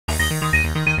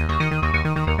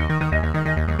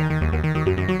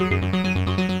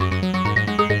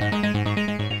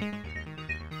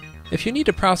If you need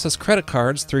to process credit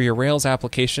cards through your Rails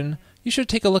application, you should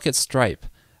take a look at Stripe.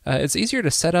 It's easier to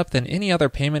set up than any other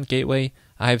payment gateway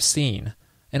I've seen,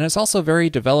 and it's also very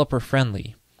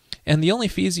developer-friendly. And the only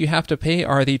fees you have to pay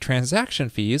are the transaction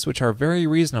fees, which are very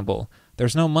reasonable.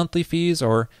 There's no monthly fees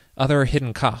or other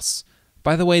hidden costs.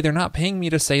 By the way, they're not paying me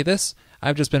to say this.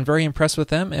 I've just been very impressed with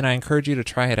them, and I encourage you to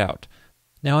try it out.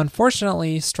 Now,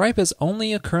 unfortunately, Stripe is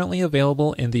only currently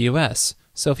available in the US,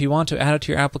 so if you want to add it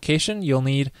to your application, you'll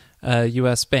need a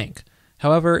US bank.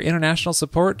 However, international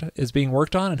support is being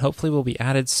worked on and hopefully will be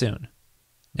added soon.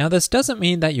 Now, this doesn't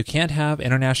mean that you can't have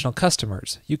international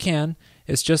customers. You can.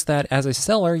 It's just that as a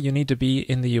seller, you need to be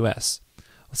in the US.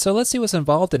 So let's see what's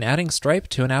involved in adding Stripe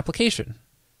to an application.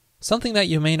 Something that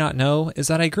you may not know is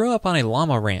that I grew up on a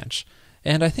llama ranch,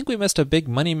 and I think we missed a big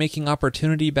money-making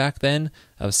opportunity back then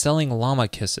of selling llama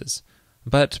kisses.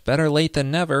 But better late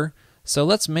than never, so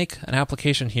let's make an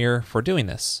application here for doing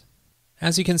this.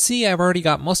 As you can see, I've already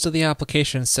got most of the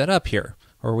application set up here,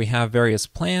 where we have various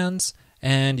plans,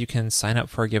 and you can sign up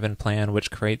for a given plan,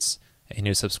 which creates a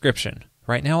new subscription.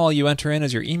 Right now, all you enter in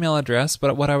is your email address,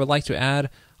 but what I would like to add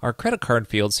are credit card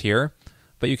fields here.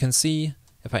 But you can see,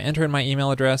 if I enter in my email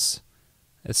address,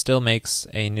 it still makes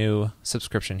a new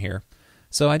subscription here.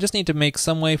 So I just need to make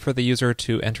some way for the user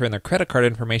to enter in their credit card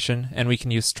information, and we can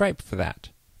use Stripe for that.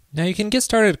 Now you can get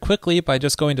started quickly by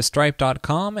just going to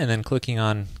stripe.com and then clicking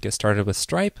on Get Started with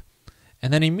Stripe,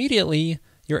 and then immediately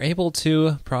you're able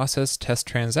to process test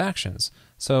transactions.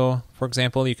 So, for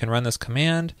example, you can run this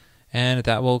command, and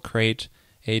that will create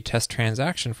a test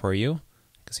transaction for you. You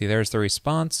can see there's the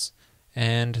response,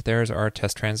 and there's our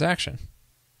test transaction.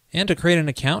 And to create an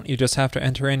account, you just have to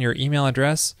enter in your email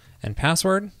address and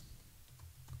password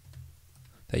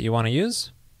that you want to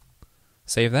use.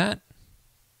 Save that,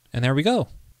 and there we go.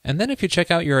 And then if you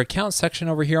check out your account section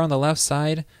over here on the left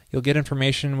side, you'll get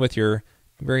information with your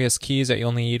various keys that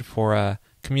you'll need for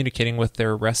communicating with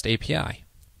their REST API.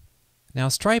 Now,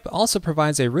 Stripe also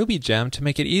provides a Ruby gem to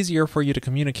make it easier for you to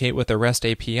communicate with the REST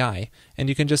API, and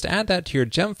you can just add that to your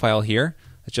gem file here.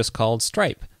 It's just called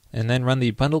Stripe, and then run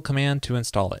the bundle command to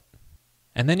install it.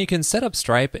 And then you can set up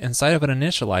Stripe inside of an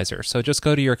initializer. So just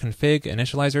go to your config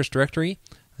initializers directory,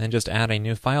 and then just add a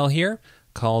new file here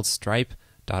called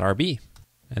stripe.rb.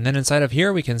 And then inside of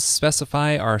here, we can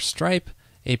specify our Stripe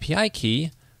API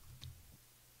key,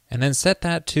 and then set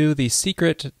that to the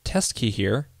secret test key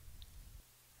here.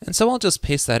 And so I'll just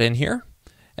paste that in here.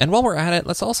 And while we're at it,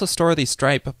 let's also store the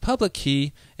Stripe public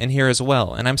key in here as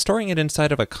well. And I'm storing it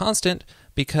inside of a constant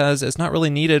because it's not really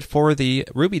needed for the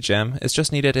Ruby gem. It's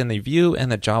just needed in the Vue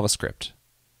and the JavaScript.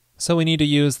 So we need to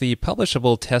use the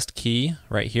publishable test key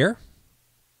right here.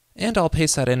 And I'll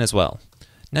paste that in as well.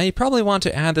 Now you probably want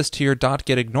to add this to your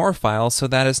 .getignore file so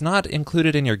that it's not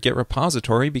included in your Git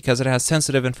repository because it has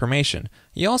sensitive information.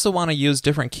 You also want to use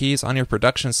different keys on your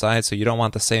production side so you don't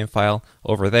want the same file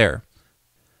over there.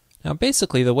 Now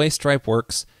basically the way Stripe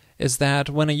works is that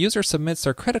when a user submits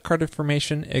their credit card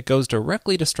information, it goes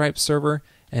directly to Stripe's server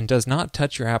and does not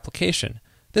touch your application.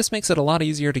 This makes it a lot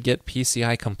easier to get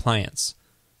PCI compliance.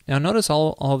 Now notice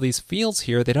all of these fields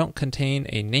here, they don't contain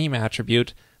a name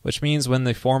attribute, which means when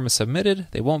the form is submitted,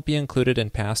 they won't be included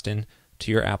and passed in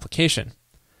to your application.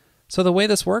 So the way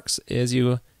this works is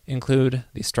you include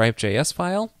the Stripe.js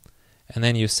file, and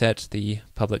then you set the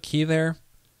public key there,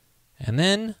 and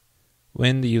then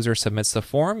when the user submits the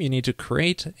form, you need to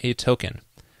create a token.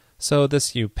 So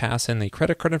this, you pass in the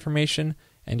credit card information,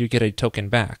 and you get a token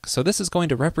back. So this is going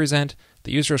to represent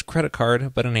the user's credit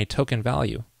card, but in a token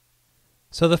value.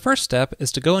 So the first step is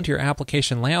to go into your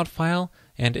application layout file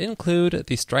and include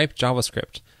the Stripe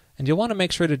JavaScript. And you'll want to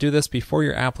make sure to do this before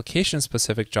your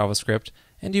application-specific JavaScript,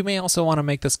 and you may also want to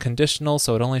make this conditional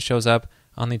so it only shows up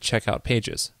on the checkout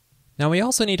pages. Now we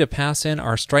also need to pass in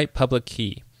our Stripe public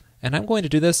key, and I'm going to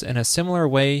do this in a similar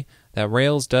way that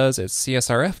Rails does its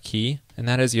CSRF key, and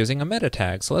that is using a meta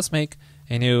tag. So let's make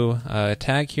a new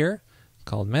tag here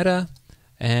called meta,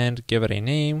 and give it a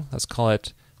name. Let's call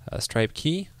it Stripe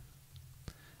key.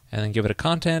 And then give it a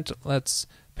content. Let's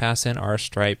pass in our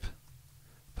Stripe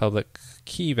public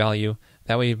key value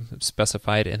that we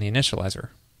specified in the initializer.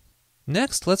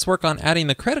 Next, let's work on adding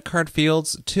the credit card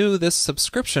fields to this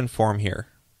subscription form here.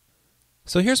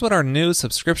 So here's what our new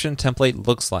subscription template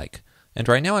looks like. And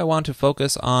right now I want to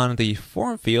focus on the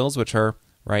form fields, which are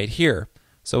right here.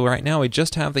 So right now we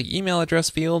just have the email address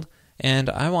field, and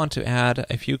I want to add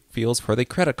a few fields for the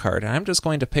credit card. And I'm just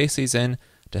going to paste these in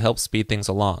to help speed things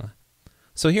along.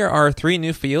 So here are 3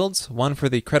 new fields, one for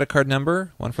the credit card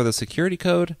number, one for the security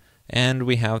code, and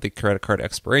we have the credit card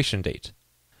expiration date.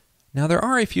 Now there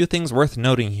are a few things worth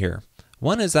noting here.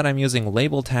 One is that I'm using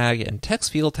label tag and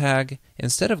text field tag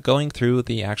instead of going through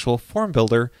the actual form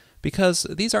builder, because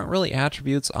these aren't really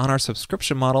attributes on our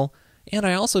subscription model, and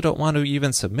I also don't want to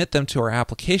even submit them to our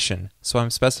application, so I'm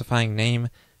specifying name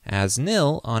as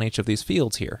nil on each of these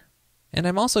fields here. And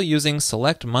I'm also using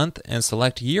select month and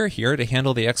select year here to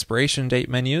handle the expiration date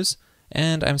menus,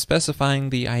 and I'm specifying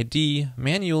the ID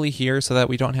manually here so that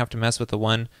we don't have to mess with the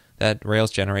one that Rails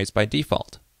generates by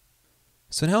default.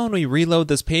 So now when we reload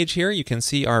this page here, you can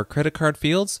see our credit card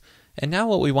fields, and now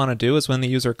what we want to do is when the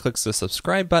user clicks the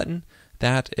subscribe button,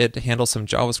 that it handles some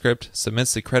JavaScript,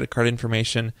 submits the credit card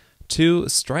information to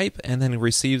Stripe, and then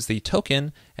receives the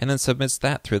token, and then submits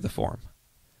that through the form.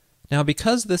 Now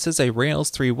because this is a Rails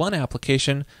 3.1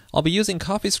 application, I'll be using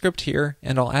CoffeeScript here,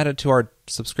 and I'll add it to our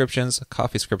subscriptions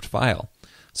CoffeeScript file.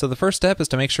 So the first step is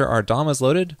to make sure our DOM is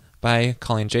loaded by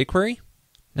calling jQuery.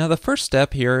 Now the first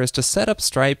step here is to set up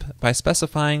Stripe by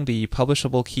specifying the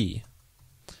publishable key.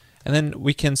 And then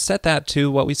we can set that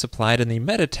to what we supplied in the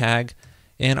meta tag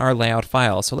in our layout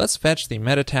file. So let's fetch the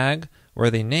meta tag where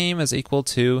the name is equal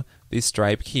to the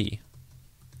Stripe key.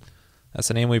 That's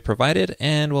the name we provided,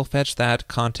 and we'll fetch that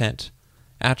content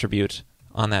attribute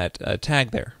on that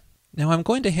tag there. Now I'm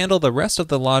going to handle the rest of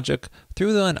the logic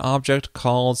through an object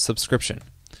called subscription.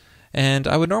 And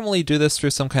I would normally do this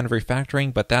through some kind of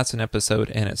refactoring, but that's an episode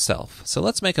in itself. So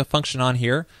let's make a function on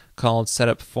here called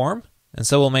setupForm. And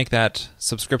so we'll make that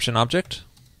subscription object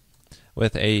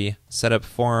with a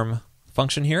setupForm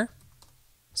function here.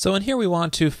 So in here we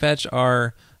want to fetch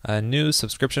our new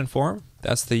subscription form.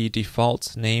 That's the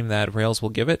default name that Rails will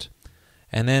give it.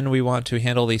 And then we want to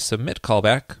handle the submit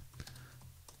callback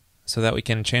so that we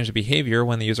can change the behavior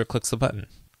when the user clicks the button.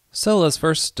 So let's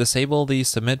first disable the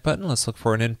submit button. Let's look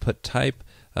for an input type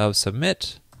of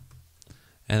submit,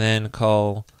 and then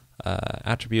call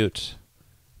attribute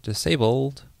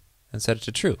disabled and set it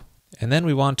to true. And then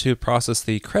we want to process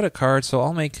the credit card, so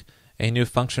I'll make a new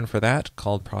function for that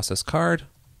called process card.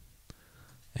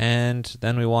 And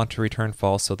then we want to return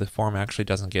false so the form actually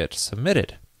doesn't get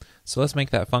submitted. So let's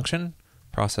make that function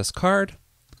process card.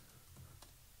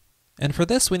 And for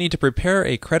this, we need to prepare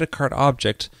a credit card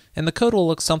object, and the code will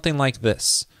look something like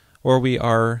this, where we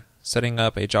are setting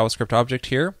up a JavaScript object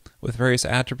here with various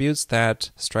attributes that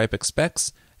Stripe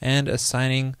expects and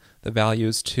assigning the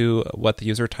values to what the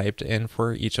user typed in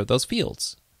for each of those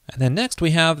fields. And then next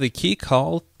we have the key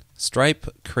called Stripe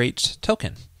create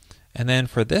token. And then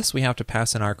for this, we have to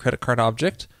pass in our credit card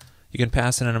object. You can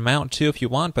pass in an amount too if you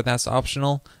want, but that's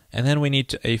optional. And then we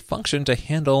need a function to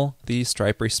handle the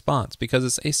Stripe response because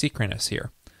it's asynchronous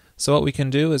here. So what we can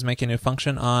do is make a new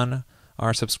function on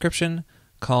our subscription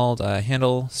called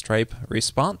handle Stripe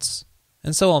response.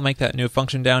 And so I'll make that new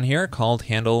function down here called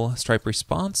handle Stripe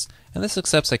response. And this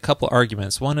accepts a couple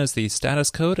arguments. One is the status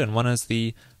code and one is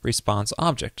the response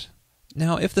object.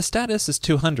 Now, if the status is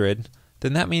 200,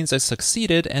 then that means it's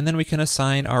succeeded, and then we can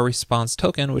assign our response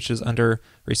token, which is under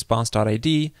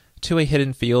response.id, to a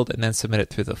hidden field and then submit it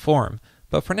through the form.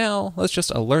 But for now, let's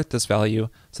just alert this value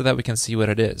so that we can see what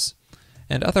it is.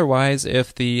 And otherwise,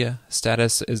 if the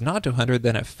status is not 200,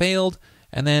 then it failed,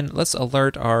 and then let's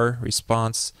alert our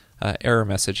response error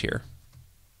message here.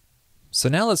 So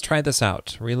now let's try this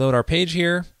out. Reload our page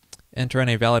here, enter in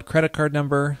a valid credit card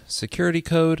number, security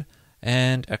code,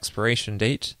 and expiration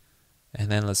date,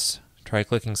 and then let's try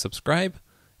clicking subscribe,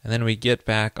 and then we get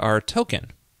back our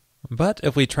token. But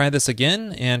if we try this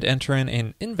again and enter in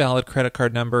an invalid credit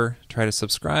card number, try to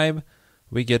subscribe,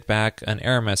 we get back an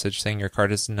error message saying your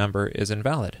card number is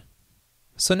invalid.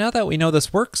 So now that we know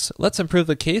this works, let's improve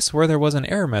the case where there was an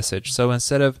error message. So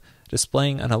instead of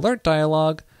displaying an alert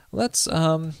dialog, let's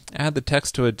add the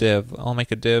text to a div. I'll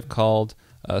make a div called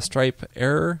Stripe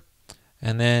error,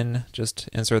 and then just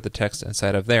insert the text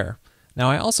inside of there. Now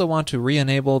I also want to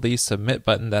re-enable the submit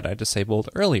button that I disabled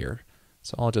earlier.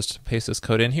 So I'll just paste this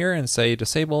code in here and say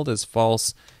disabled is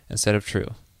false instead of true.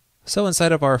 So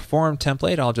inside of our form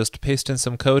template, I'll just paste in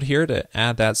some code here to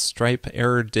add that Stripe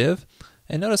error div.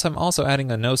 And notice I'm also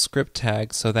adding a no script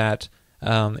tag so that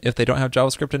if they don't have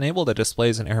JavaScript enabled, it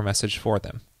displays an error message for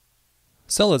them.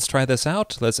 So let's try this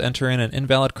out. Let's enter in an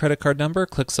invalid credit card number,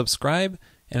 click subscribe,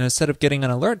 and instead of getting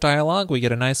an alert dialog, we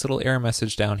get a nice little error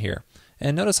message down here.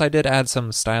 And notice I did add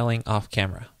some styling off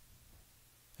camera.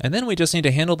 And then we just need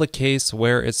to handle the case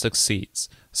where it succeeds.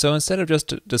 So instead of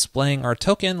just displaying our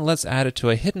token, let's add it to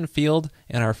a hidden field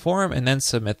in our form and then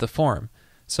submit the form.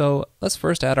 So let's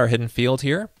first add our hidden field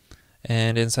here.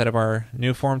 And inside of our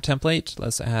new form template,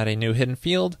 let's add a new hidden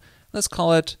field. Let's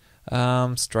call it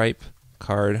Stripe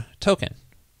card token.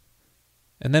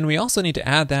 And then we also need to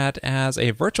add that as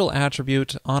a virtual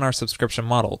attribute on our subscription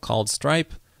model called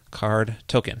Stripe card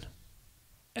token.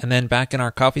 And then back in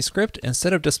our coffee script,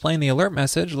 instead of displaying the alert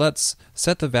message, let's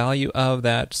set the value of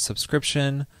that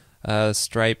subscription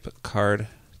Stripe card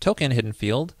token hidden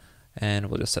field, and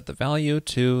we'll just set the value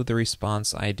to the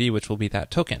response ID, which will be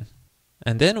that token.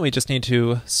 And then we just need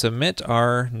to submit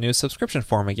our new subscription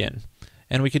form again.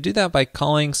 And we could do that by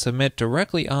calling submit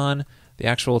directly on the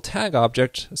actual tag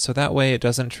object, so that way it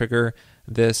doesn't trigger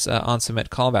this onSubmit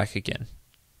callback again.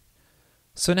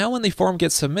 So now when the form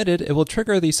gets submitted, it will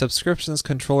trigger the subscriptions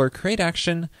controller create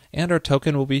action, and our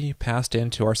token will be passed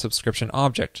into our subscription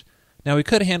object. Now we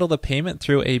could handle the payment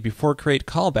through a before create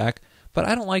callback, but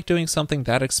I don't like doing something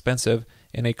that expensive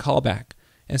in a callback.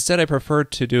 Instead, I prefer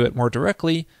to do it more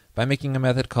directly by making a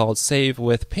method called save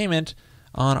with payment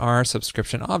on our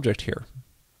subscription object here.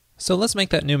 So let's make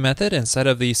that new method inside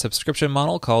of the subscription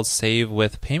model called save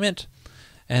with payment.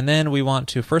 And then we want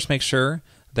to first make sure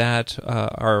that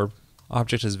our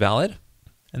object is valid.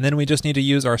 And then we just need to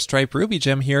use our Stripe Ruby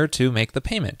gem here to make the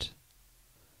payment.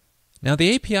 Now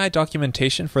the API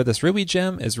documentation for this Ruby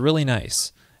gem is really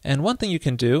nice. And one thing you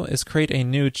can do is create a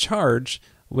new charge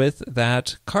with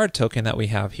that card token that we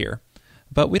have here.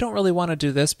 But we don't really want to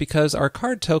do this because our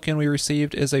card token we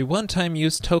received is a one-time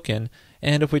use token,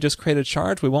 and if we just create a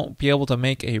charge, we won't be able to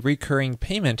make a recurring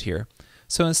payment here.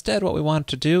 So instead, what we want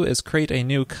to do is create a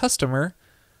new customer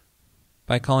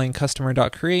by calling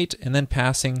customer.create and then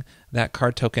passing that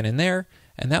card token in there,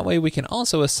 and that way we can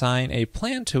also assign a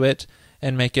plan to it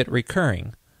and make it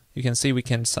recurring. You can see we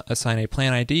can assign a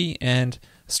plan ID, and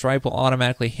Stripe will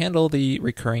automatically handle the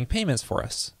recurring payments for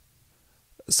us.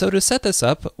 So to set this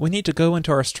up, we need to go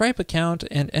into our Stripe account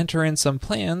and enter in some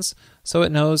plans so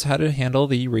it knows how to handle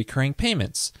the recurring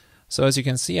payments. So as you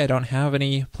can see, I don't have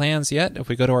any plans yet. If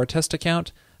we go to our test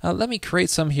account, let me create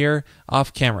some here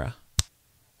off camera.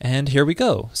 And here we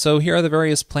go. So here are the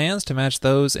various plans to match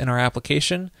those in our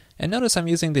application. And notice I'm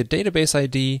using the database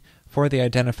ID for the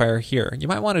identifier here. You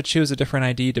might want to choose a different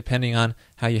ID depending on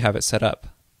how you have it set up.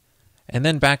 And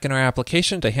then back in our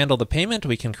application, to handle the payment,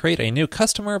 we can create a new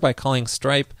customer by calling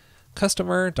Stripe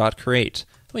customer.create.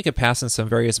 We could pass in some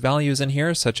various values in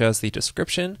here, such as the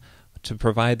description to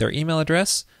provide their email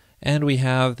address, and we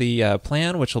have the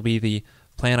plan, which will be the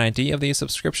plan ID of the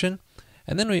subscription.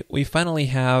 And then we finally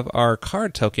have our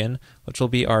card token, which will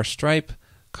be our Stripe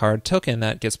card token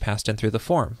that gets passed in through the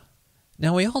form.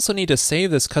 Now we also need to save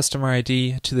this customer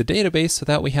ID to the database so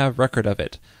that we have record of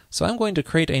it. So I'm going to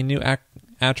create a new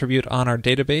attribute on our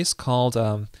database called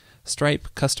Stripe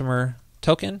customer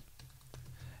token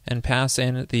and pass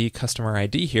in the customer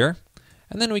ID here,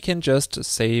 and then we can just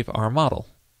save our model.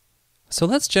 So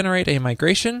let's generate a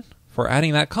migration for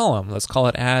adding that column. Let's call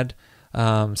it add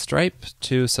Stripe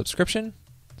to subscription,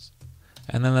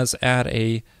 and then let's add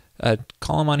a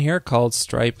column on here called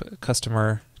Stripe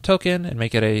customer token and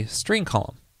make it a string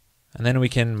column. And then we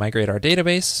can migrate our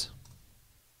database.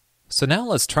 So now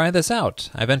let's try this out.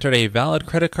 I've entered a valid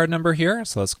credit card number here,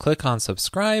 so let's click on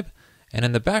subscribe, and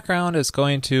in the background it's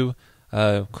going to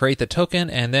create the token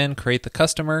and then create the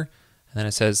customer, and then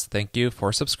it says thank you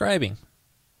for subscribing.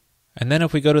 And then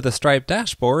if we go to the Stripe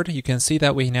dashboard, you can see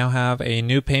that we now have a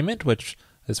new payment, which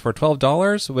is for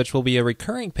 $12, which will be a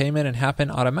recurring payment and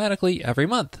happen automatically every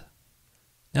month.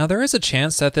 Now there is a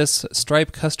chance that this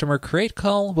Stripe customer create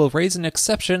call will raise an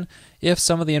exception if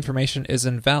some of the information is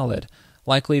invalid.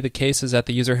 Likely the case is that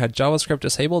the user had JavaScript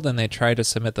disabled and they tried to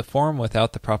submit the form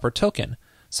without the proper token.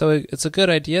 So it's a good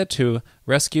idea to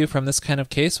rescue from this kind of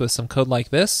case with some code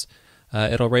like this.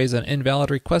 It'll raise an invalid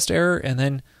request error, and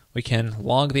then we can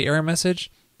log the error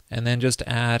message and then just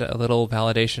add a little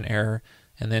validation error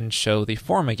and then show the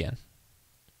form again.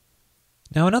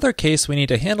 Now another case we need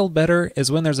to handle better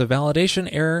is when there's a validation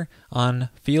error on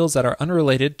fields that are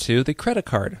unrelated to the credit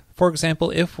card. For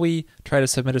example, if we try to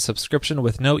submit a subscription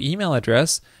with no email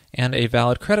address and a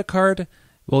valid credit card,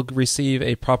 we'll receive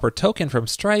a proper token from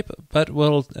Stripe, but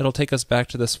it'll take us back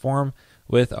to this form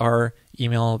with our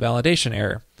email validation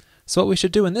error. So what we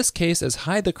should do in this case is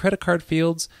hide the credit card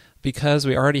fields because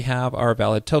we already have our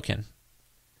valid token.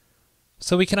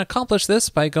 So we can accomplish this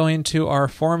by going to our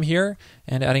form here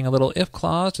and adding a little if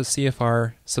clause to see if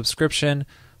our subscription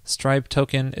Stripe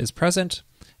token is present.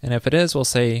 And if it is, we'll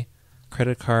say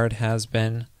credit card has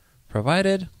been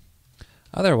provided.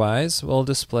 Otherwise, we'll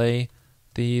display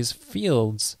these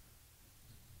fields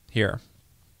here.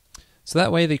 So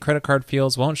that way the credit card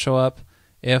fields won't show up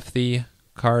if the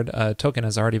card token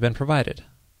has already been provided.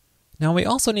 Now we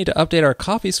also need to update our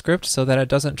coffee script so that it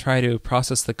doesn't try to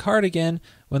process the card again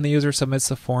when the user submits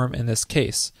the form in this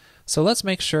case. So let's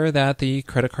make sure that the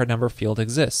credit card number field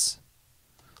exists.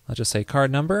 Let's just say card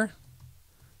number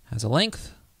has a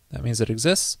length. That means it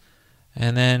exists.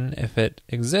 And then if it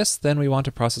exists, then we want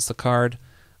to process the card.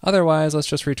 Otherwise, let's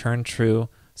just return true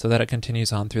so that it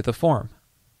continues on through the form.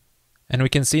 And we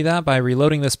can see that by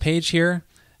reloading this page here.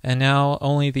 And now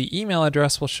only the email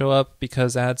address will show up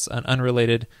because that's an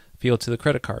unrelated field to the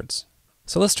credit cards.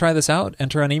 So let's try this out.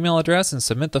 Enter an email address and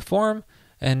submit the form.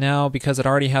 And now, because it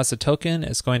already has a token,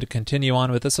 it's going to continue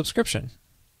on with the subscription.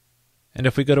 And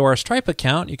if we go to our Stripe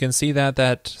account, you can see that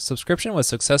that subscription was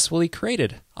successfully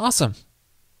created. Awesome.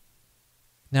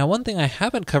 Now, one thing I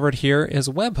haven't covered here is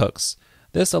webhooks.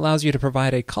 This allows you to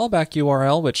provide a callback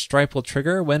URL which Stripe will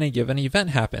trigger when a given event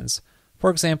happens. For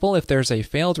example, if there's a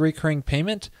failed recurring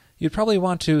payment, you'd probably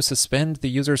want to suspend the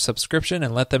user's subscription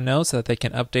and let them know so that they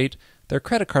can update their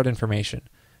credit card information.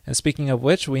 And speaking of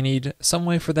which, we need some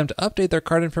way for them to update their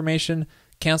card information,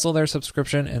 cancel their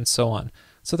subscription, and so on.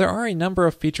 So there are a number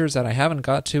of features that I haven't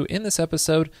got to in this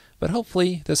episode, but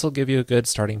hopefully this will give you a good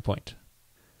starting point.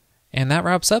 And that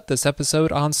wraps up this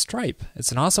episode on Stripe.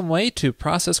 It's an awesome way to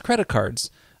process credit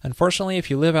cards. Unfortunately, if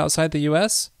you live outside the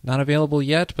US, not available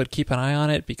yet, but keep an eye on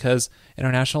it because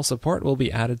international support will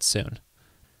be added soon.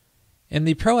 In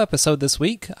the Pro episode this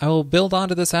week, I will build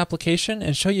onto this application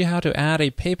and show you how to add a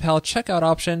PayPal checkout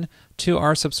option to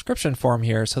our subscription form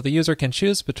here so the user can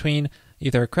choose between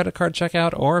either a credit card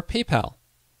checkout or PayPal.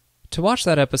 To watch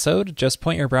that episode, just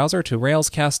point your browser to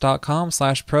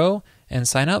railscast.com/pro and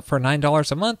sign up for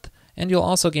 $9 a month, and you'll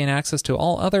also gain access to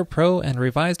all other Pro and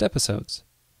revised episodes.